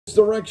It's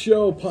the Rec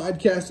Show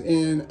podcast,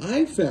 and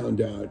I found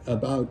out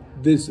about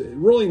this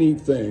really neat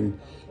thing.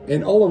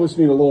 And all of us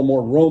need a little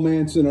more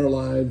romance in our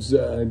lives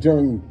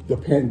during the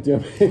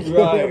pandemic.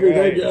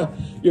 Right.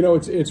 You know,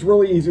 it's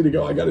really easy to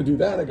go, I got to do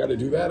that, I got to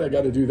do that, I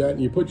got to do that.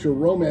 And you put your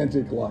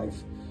romantic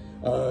life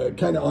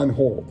kind of on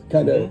hold,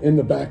 kind of in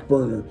the back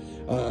burner.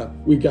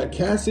 We got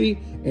Cassie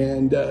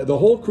and the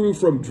whole crew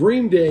from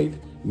Dream Date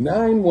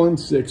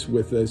 916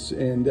 with us,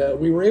 and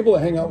we were able to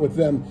hang out with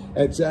them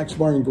at Zach's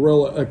Bar and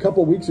Grill a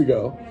couple weeks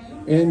ago.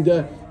 And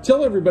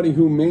tell everybody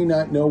who may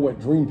not know what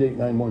Dream Date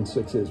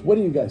 916 is. What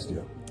do you guys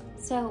do?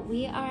 So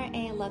we are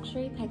a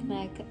luxury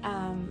picnic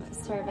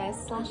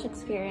service /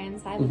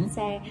 experience, I would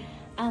say.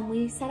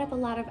 We set up a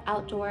lot of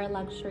outdoor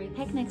luxury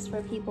picnics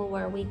for people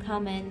where we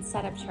come in,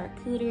 set up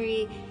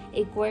charcuterie,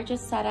 a gorgeous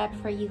setup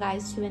for you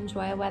guys to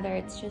enjoy, whether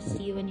it's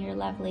just you and your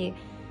lovely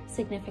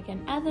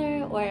significant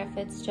other, or if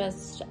it's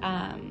just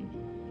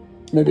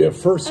maybe a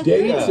first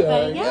date.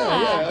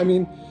 Yeah. I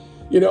mean,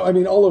 you know,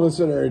 all of us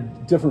are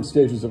at different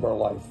stages of our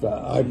life.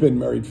 I've been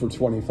married for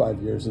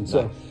 25 years, and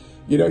so,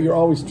 you know, you're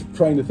always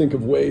trying to think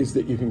of ways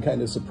that you can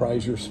kind of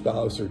surprise your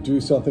spouse or do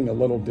something a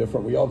little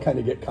different. We all kind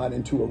of get caught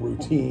into a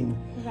routine,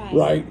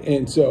 right?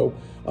 And so,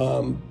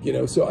 you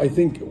know, so I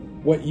think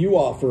what you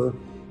offer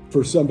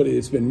for somebody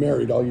that's been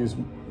married, I'll use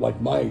like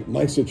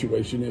my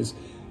situation is,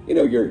 you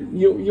know,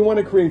 you want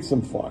to create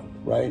some fun,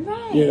 right?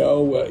 You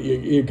know,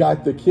 you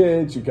got the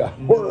kids, you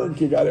got work,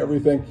 you got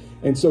everything.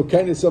 And so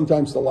kind of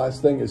sometimes the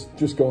last thing is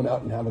just going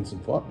out and having some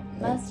fun.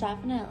 Right? Most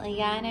definitely,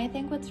 yeah. And I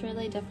think what's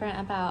really different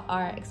about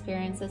our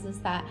experiences is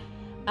that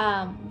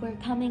we're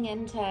coming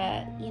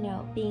into, you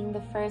know, being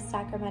the first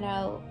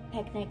Sacramento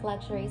picnic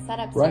luxury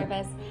setup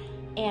service,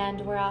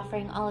 and we're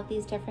offering all of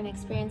these different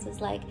experiences.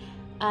 Like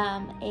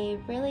a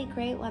really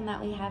great one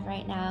that we have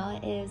right now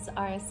is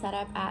our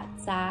setup at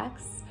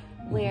Zach's,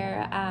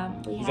 where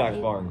we have Zach's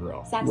Bar and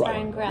Grill. Zach's Bar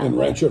and Grill. In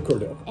Rancho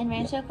Cordova. In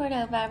Rancho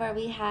Cordova, where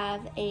we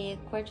have a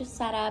gorgeous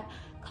setup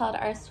called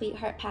our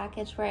Sweetheart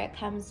Package, where it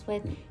comes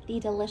with the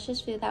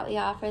delicious food that we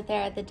offer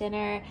there, the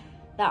dinner,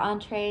 the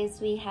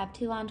entrees. We have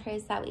 2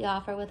 entrees that we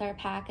offer with our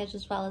package,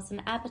 as well as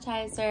an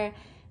appetizer.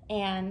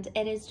 And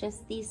it is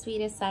just the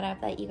sweetest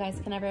setup that you guys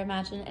can ever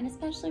imagine. And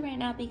especially right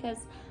now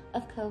because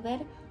of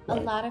COVID, a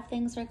lot of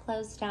things are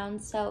closed down.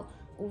 So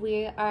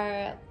we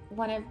are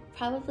one of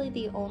probably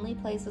the only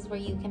places where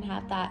you can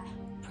have that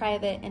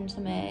private,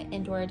 intimate,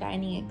 indoor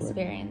dining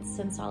experience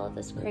since all of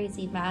this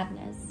crazy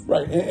madness.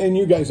 Right, and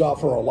you guys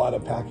offer a lot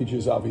of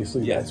packages,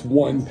 obviously. That's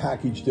one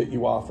package that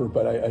you offer,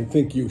 but I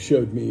think you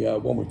showed me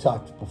when we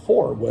talked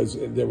before,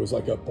 there was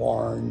like a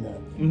barn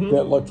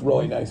that looked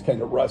really nice,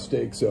 kind of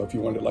rustic, so if you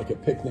wanted like a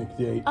picnic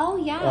date. Oh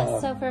yeah,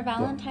 so for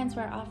Valentine's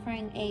we're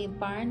offering a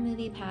barn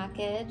movie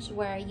package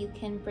where you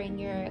can bring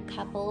your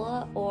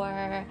couple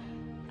or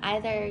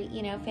either,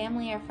 you know,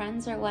 family or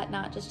friends or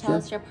whatnot. Just tell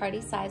us your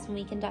party size and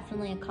we can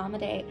definitely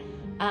accommodate.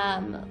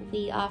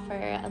 We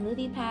offer a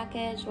movie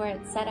package where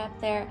it's set up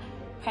there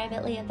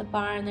privately at the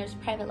barn. There's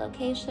private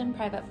location,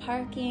 private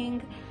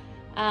parking.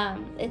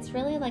 It's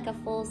really like a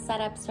full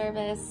setup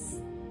service,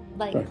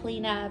 like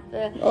cleanup.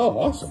 Oh,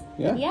 awesome.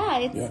 Yeah,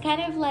 it's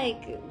kind of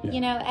like,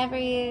 you know,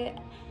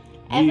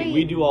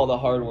 we do all the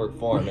hard work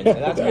for them,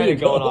 and that's kind of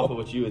going off of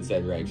what you had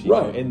said, Rex. You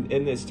know,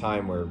 in this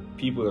time where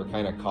people are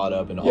kind of caught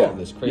up in all of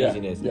this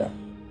craziness,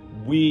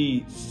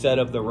 we set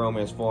up the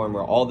romance for them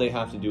where all they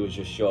have to do is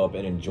just show up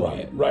and enjoy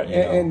it. Right,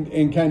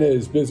 and kind of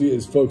as busy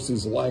as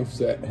folks' lives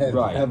that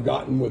have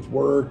gotten with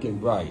work and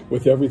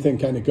with everything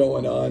kind of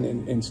going on,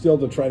 and still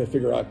to try to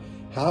figure out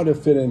how to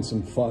fit in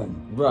some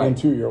fun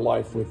into your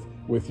life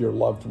with your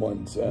loved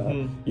ones.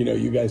 You know,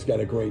 you guys got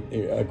a great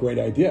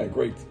idea,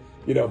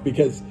 you know,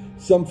 because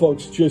some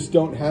folks just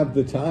don't have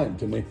the time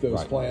to make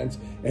those plans.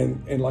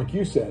 And like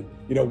you said,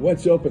 you know,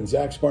 what's open?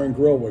 Zach's Bar and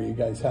Grill, where you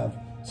guys have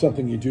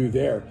something you do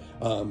there,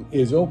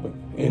 is open.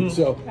 And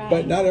so,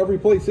 but not every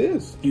place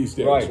is these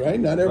days, right?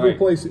 Not every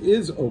place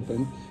is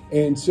open.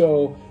 And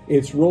so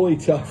it's really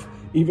tough.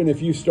 Even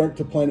if you start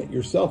to plan it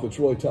yourself, it's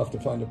really tough to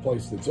find a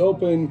place that's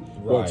open.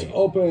 What's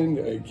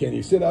open? Can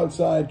you sit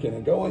outside? Can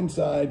I go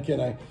inside?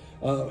 Can I?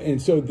 And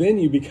so then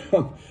you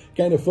become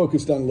kind of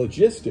focused on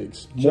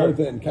logistics more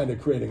than kind of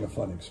creating a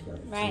fun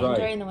experience. Right, and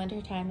during the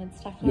wintertime,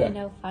 it's definitely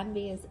no fun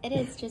because it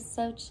is just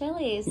so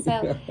chilly.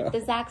 So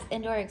the Zach's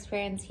indoor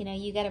experience, you know,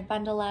 you get to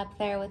bundle up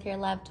there with your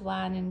loved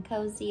one and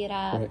cozy it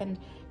up, and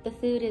the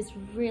food is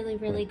really,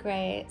 really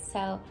great.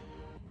 So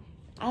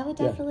I would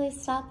definitely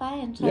stop by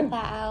and check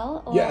that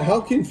out. Or, how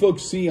can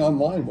folks see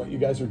online what you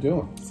guys are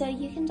doing? So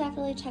you can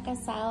definitely check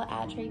us out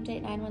at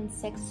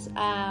DreamDate916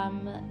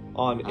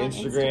 on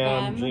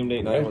Instagram,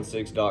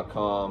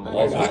 DreamDate916.com.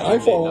 I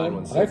follow them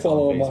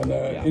on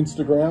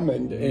Instagram,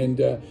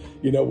 and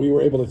you know, we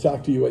were able to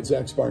talk to you at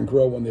Zach's Bar and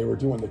Grill when they were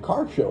doing the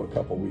car show a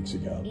couple weeks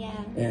ago.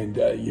 And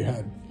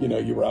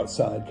you were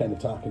outside kind of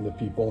talking to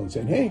people and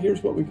saying, hey,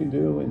 here's what we can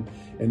do,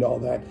 and all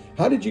that.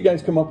 How did you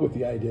guys come up with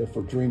the idea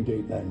for Dream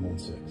Date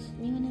 916?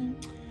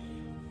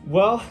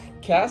 Well,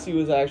 Cassie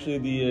was actually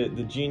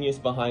the genius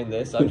behind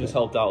this. I've just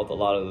helped out with a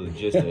lot of the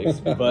logistics.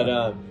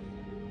 But,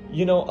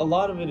 you know, a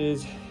lot of it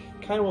is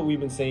kind of what we've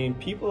been saying.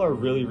 People are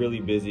really, really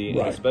busy,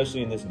 and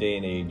especially in this day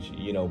and age,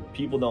 you know,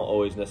 people don't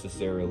always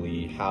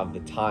necessarily have the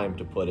time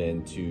to put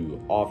in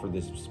to offer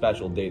this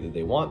special date that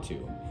they want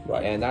to.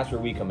 Right. And that's where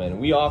we come in.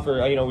 We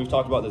offer, you know, we've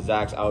talked about the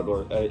Zach's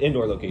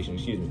indoor location,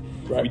 excuse me.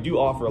 Right. We do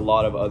offer a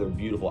lot of other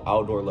beautiful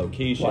outdoor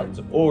locations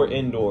or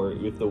indoor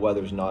if the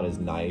weather's not as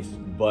nice,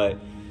 but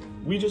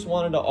we just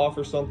wanted to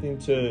offer something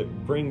to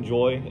bring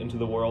joy into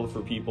the world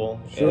for people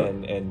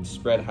and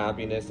spread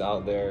happiness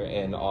out there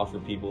and offer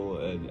people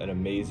an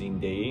amazing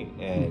date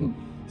and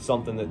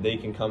something that they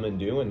can come and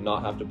do and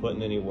not have to put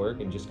in any work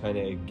and just kind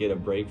of get a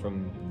break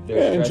from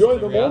their stress enjoy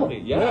the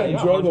reality. Moment.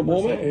 Enjoy 100%. The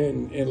moment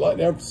and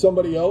let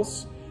somebody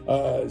else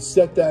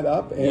set that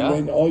up, and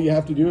then all you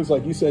have to do is,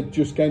 like you said,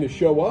 just kind of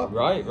show up.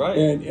 Right.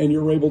 And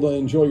you're able to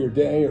enjoy your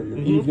day or your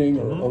evening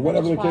or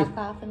whatever the case. Walk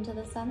off into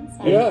the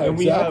sunset. Yeah, and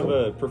we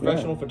have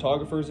professional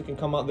photographers that can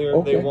come out there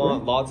if they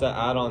want. Lots of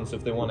add-ons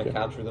if they want to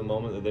capture the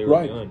moment that they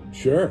were doing.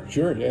 Sure.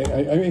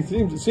 I mean,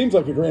 it seems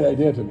like a great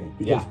idea to me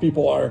because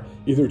people are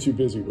either too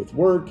busy with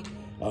work.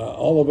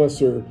 All of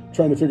us are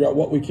trying to figure out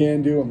what we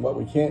can do and what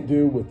we can't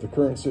do with the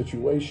current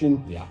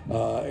situation.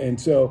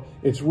 And so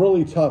it's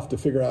really tough to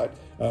figure out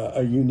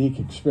a unique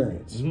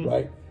experience,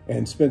 right?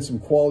 And spend some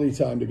quality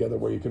time together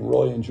where you can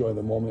really enjoy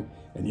the moment.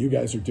 And you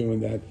guys are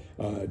doing that.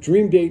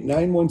 Dream Date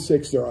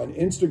 916, they're on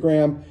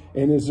Instagram.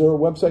 And is there a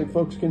website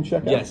folks can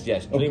check out?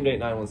 Yes,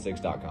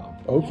 dreamdate916.com.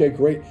 Okay,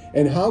 great.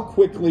 And how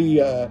quickly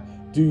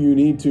do you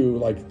need to,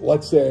 like,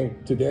 let's say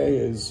today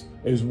is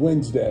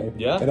Wednesday,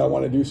 and I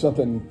want to do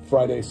something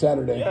Friday,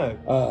 Saturday.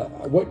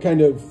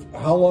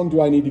 How long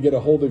do I need to get a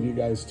hold of you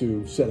guys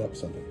to set up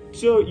something?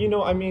 So, you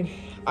know, I mean,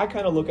 I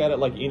kind of look at it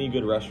like any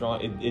good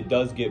restaurant. It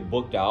does get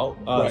booked out.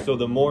 So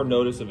the more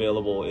notice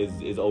available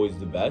is always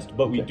the best.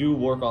 But we do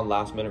work on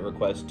last minute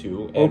requests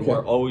too. And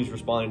we're always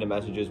responding to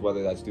messages,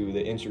 whether that's through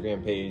the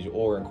Instagram page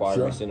or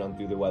inquiries sent on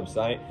through the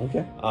website.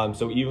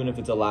 So even if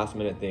it's a last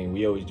minute thing,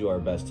 we always do our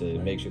best to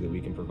make sure that we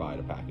can provide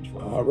a package for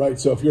them. All right.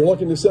 So if you're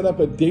looking to set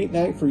up a date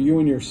night for you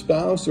and your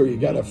spouse, or you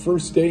got a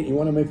first date, you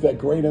want to make that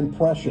great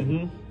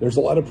impression. There's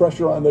a lot of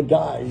pressure on the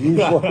guy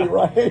usually,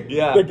 right?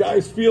 The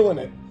guy's feeling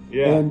it.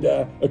 And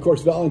of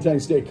course,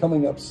 Valentine's Day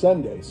coming up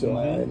Sunday, so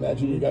I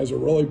imagine you guys are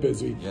really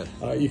busy.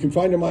 You can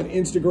find them on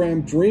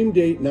Instagram,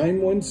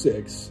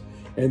 DreamDate916,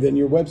 and then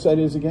your website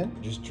is again?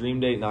 Just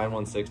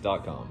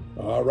DreamDate916.com.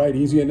 All right,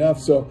 easy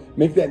enough. So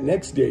make that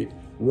next date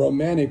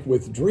romantic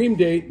with Dream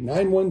Date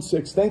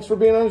 916. Thanks for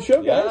being on the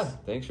show, guys.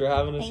 Thanks for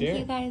having us here. Thank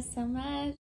you guys so much.